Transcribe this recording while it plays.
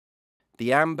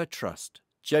The Amber Trust,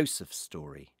 Joseph's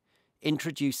story,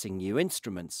 introducing new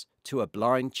instruments to a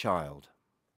blind child.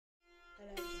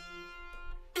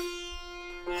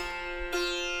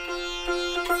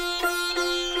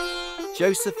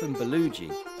 Joseph and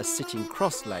Baluji are sitting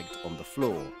cross-legged on the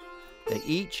floor. They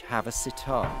each have a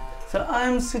sitar. So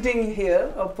I'm sitting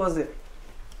here opposite,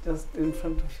 just in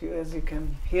front of you, as you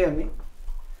can hear me.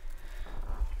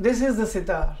 This is the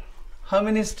sitar. How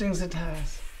many strings it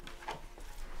has?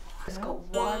 It's got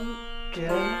 1, 2, 3,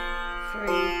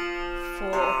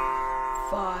 4,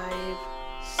 5,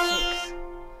 6,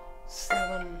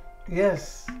 7.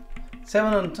 Yes,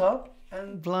 7 on top.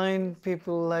 And blind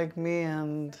people like me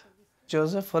and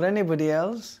Joseph or anybody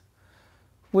else,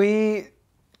 we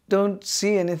don't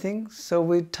see anything, so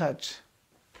we touch.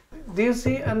 Do you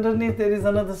see underneath there is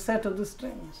another set of the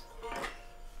strings?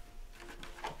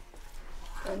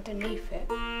 Underneath it?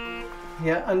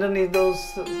 Yeah, underneath those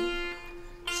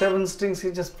 7 strings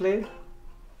he just played.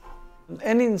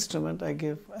 Any instrument I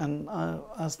give, and I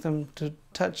ask them to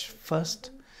touch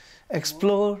first,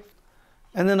 explore,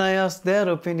 and then I ask their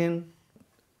opinion,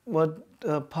 what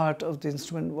part of the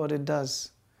instrument, what it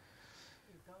does.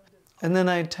 And then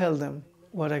I tell them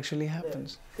what actually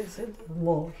happens. Is it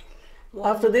more?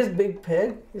 After this big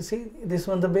peg, you see, this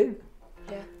one the big?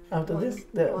 Yeah. After this,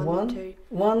 the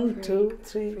 1, 2,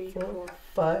 3, 4,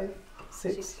 5,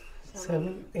 6,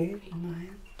 7, 8,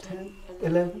 9, 10,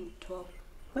 11, 12.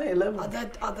 No, 11.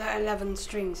 Are there 11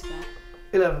 strings there?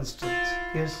 11 strings,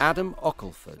 yes. Adam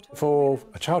Ockelford. For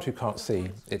a child who can't see,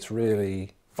 it's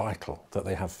really vital that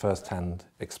they have first-hand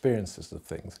experiences of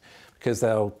things, because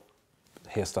they'll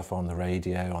hear stuff on the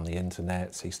radio, on the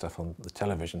internet, see stuff on the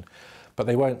television, but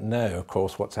they won't know, of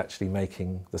course, what's actually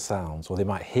making the sounds, or they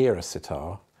might hear a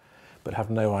sitar but have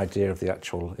no idea of the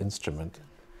actual instrument.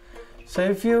 So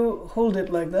if you hold it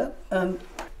like that, and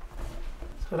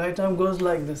the right arm goes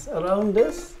like this, around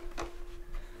this,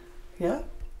 yeah,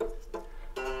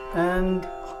 and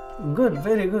good,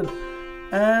 very good.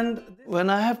 And when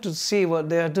I have to see what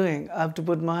they are doing, I have to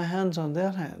put my hands on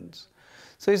their hands.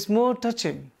 So it's more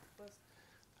touching.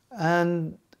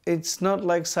 And it's not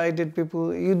like sighted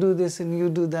people, you do this and you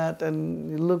do that, and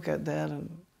you look at that and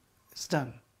it's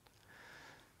done.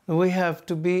 We have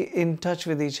to be in touch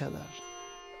with each other.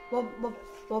 What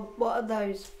are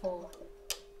those for?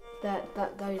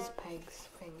 Those pegs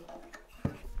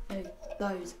thing.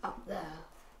 Those up there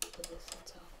for the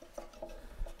sitar.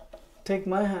 Take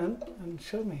my hand and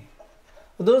show me.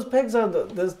 Those pegs are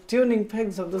the tuning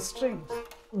pegs of the strings.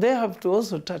 They have to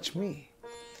also touch me.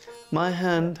 My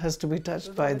hand has to be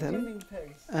touched by them,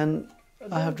 and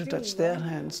I have to touch their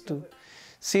hands to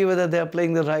see whether they are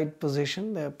playing the right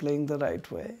position, they are playing the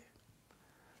right way,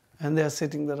 and they are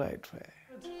sitting the right way.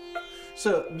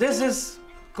 So this is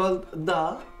called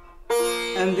Da,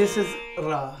 and this is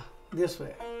Ra, this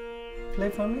way. Play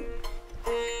for me.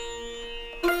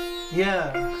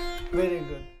 Yeah, very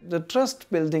good. The trust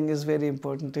building is very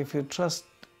important if you trust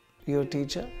your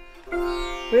teacher.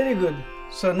 Very good.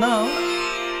 So now,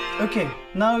 okay,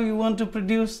 now you want to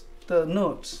produce the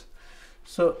notes.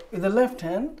 So with the left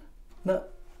hand, no,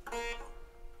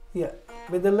 yeah,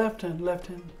 with the left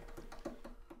hand.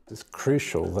 It's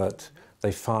crucial that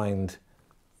they find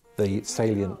the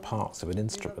salient parts of an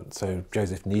instrument. So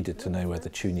Joseph needed to know where the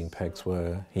tuning pegs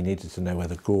were, he needed to know where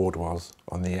the gourd was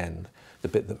on the end, the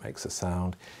bit that makes a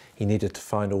sound. He needed to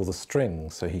find all the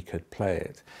strings so he could play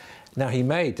it. Now he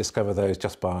may discover those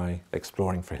just by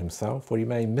exploring for himself, or he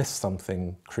may miss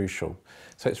something crucial.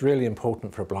 So it's really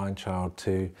important for a blind child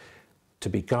to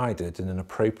be guided in an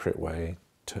appropriate way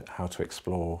to how to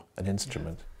explore an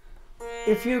instrument.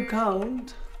 If you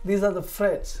count, these are the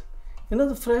frets. You know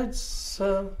the frets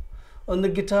on the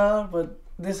guitar, but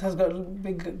this has got a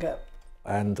big gap.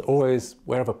 And always,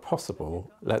 wherever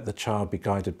possible, let the child be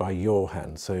guided by your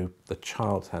hand. So the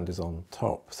child's hand is on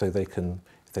top, so they can,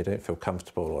 if they don't feel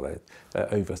comfortable or they're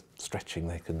overstretching,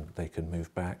 they can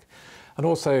move back. And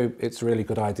also, it's a really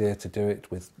good idea to do it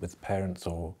with parents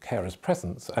or carers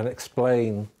present and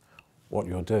explain what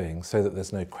you're doing so that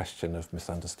there's no question of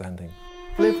misunderstanding.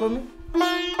 Play for me.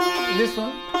 This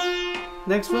one.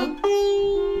 Next one.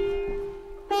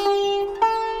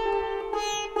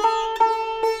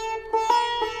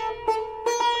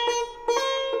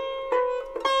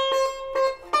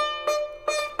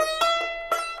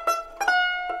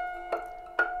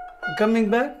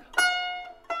 Coming back.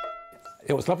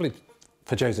 It was lovely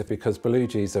for Joseph because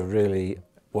Baluji is a really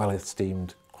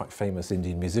well-esteemed, quite famous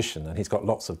Indian musician, and he's got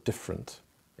lots of different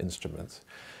instruments.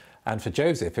 And for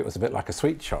Joseph, it was a bit like a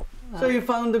sweet shop. So you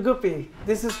found the guppy.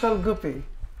 This is called guppy.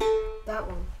 That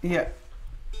one? Yeah.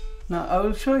 Now I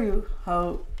will show you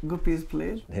how Guppy is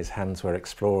played. His hands were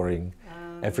exploring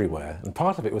everywhere, and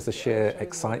part of it was the sheer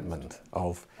excitement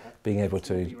of being able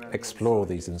to explore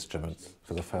these instruments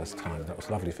for the first time. That was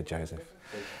lovely for Joseph.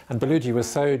 And Baluji was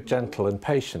so gentle and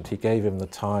patient. He gave him the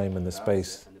time and the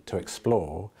space to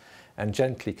explore and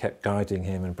gently kept guiding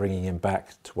him and bringing him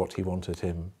back to what he wanted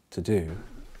him to do.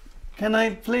 Can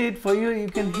I play it for you? You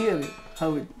can hear it,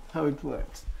 how it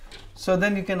works. So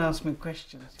then you can ask me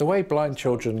questions. The way blind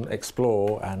children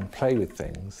explore and play with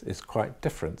things is quite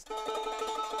different.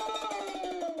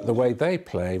 The way they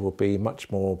play will be much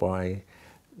more by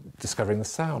discovering the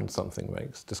sound something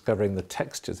makes, discovering the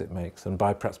textures it makes, and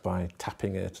perhaps by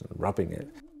tapping it and rubbing it.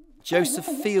 Joseph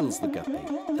feels the guppy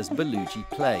as Baluji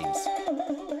plays.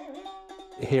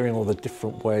 Hearing all the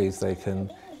different ways they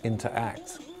can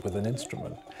interact with an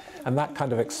instrument. And that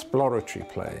kind of exploratory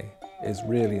play is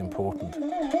really important.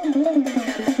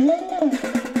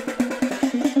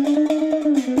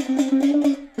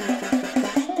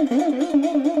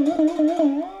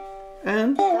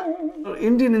 And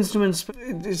Indian instruments,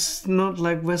 it's not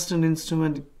like Western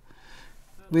instrument.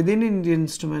 Within Indian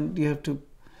instrument, you have to,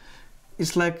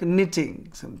 it's like knitting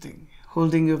something,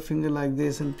 holding your finger like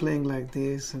this and playing like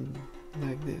this and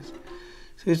like this.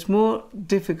 So it's more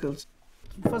difficult.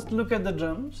 First look at the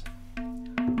drums.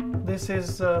 This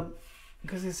is,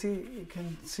 because you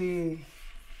can see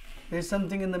there's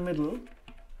something in the middle,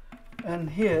 and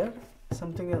here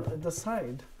something at the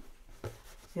side.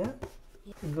 Yeah?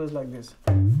 It goes like this.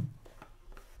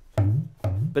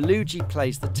 Baluji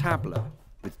plays the tabla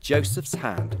with Joseph's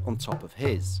hand on top of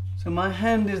his. So my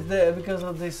hand is there because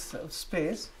of this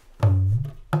space.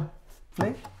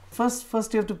 Play.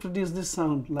 First you have to produce this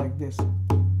sound like this.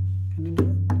 Can you do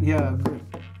it? Yeah, good.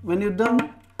 When you're done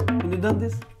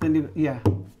this, then you, yeah.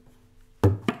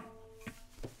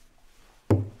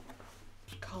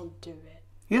 Can't do it.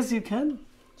 Yes, you can.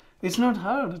 It's not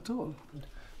hard at all.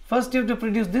 First you have to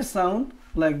produce this sound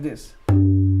like this.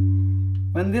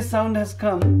 When this sound has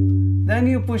come, then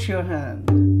you push your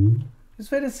hand. It's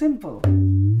very simple.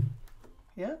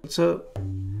 Yeah? So,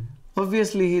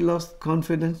 obviously he lost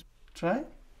confidence. Try.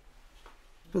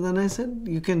 But then I said,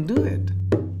 you can do it.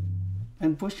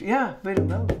 And push. Yeah, very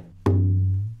well.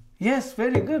 Yes,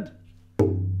 very good.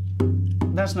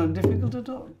 That's not difficult at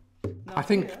all. Now I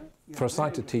think here, for a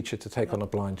sighted teacher to take on a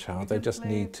blind child, they just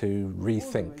need to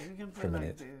rethink for a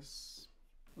minute.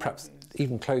 Perhaps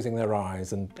even closing their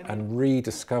eyes and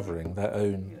rediscovering their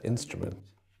own instrument.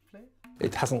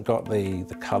 It hasn't got the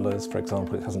colours, for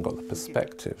example, it hasn't got the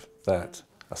perspective that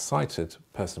a sighted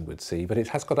person would see, but it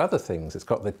has got other things. It's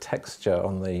got the texture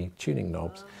on the tuning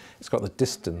knobs, it's got the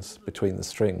distance between the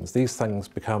strings. These things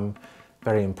become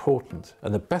very important,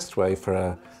 and the best way for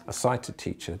a sighted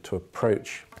teacher to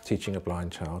approach teaching a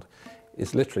blind child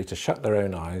is literally to shut their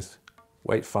own eyes,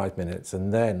 wait 5 minutes,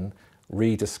 and then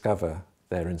rediscover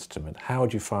their instrument. How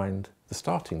would you find the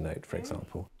starting note, for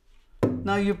example?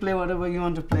 Now you play whatever you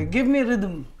want to play. Give me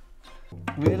rhythm.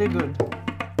 Very good.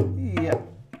 Yeah.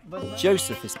 But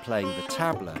Joseph is playing the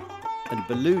tabla and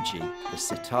Baluji the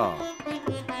sitar.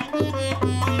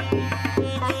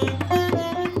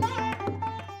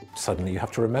 Suddenly you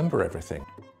have to remember everything.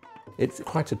 It's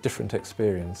quite a different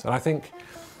experience, and I think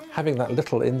having that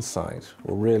little insight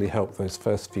will really help those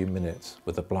first few minutes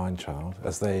with a blind child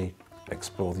as they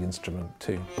explore the instrument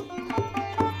too.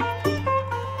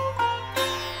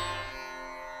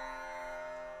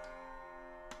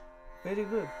 very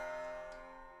good.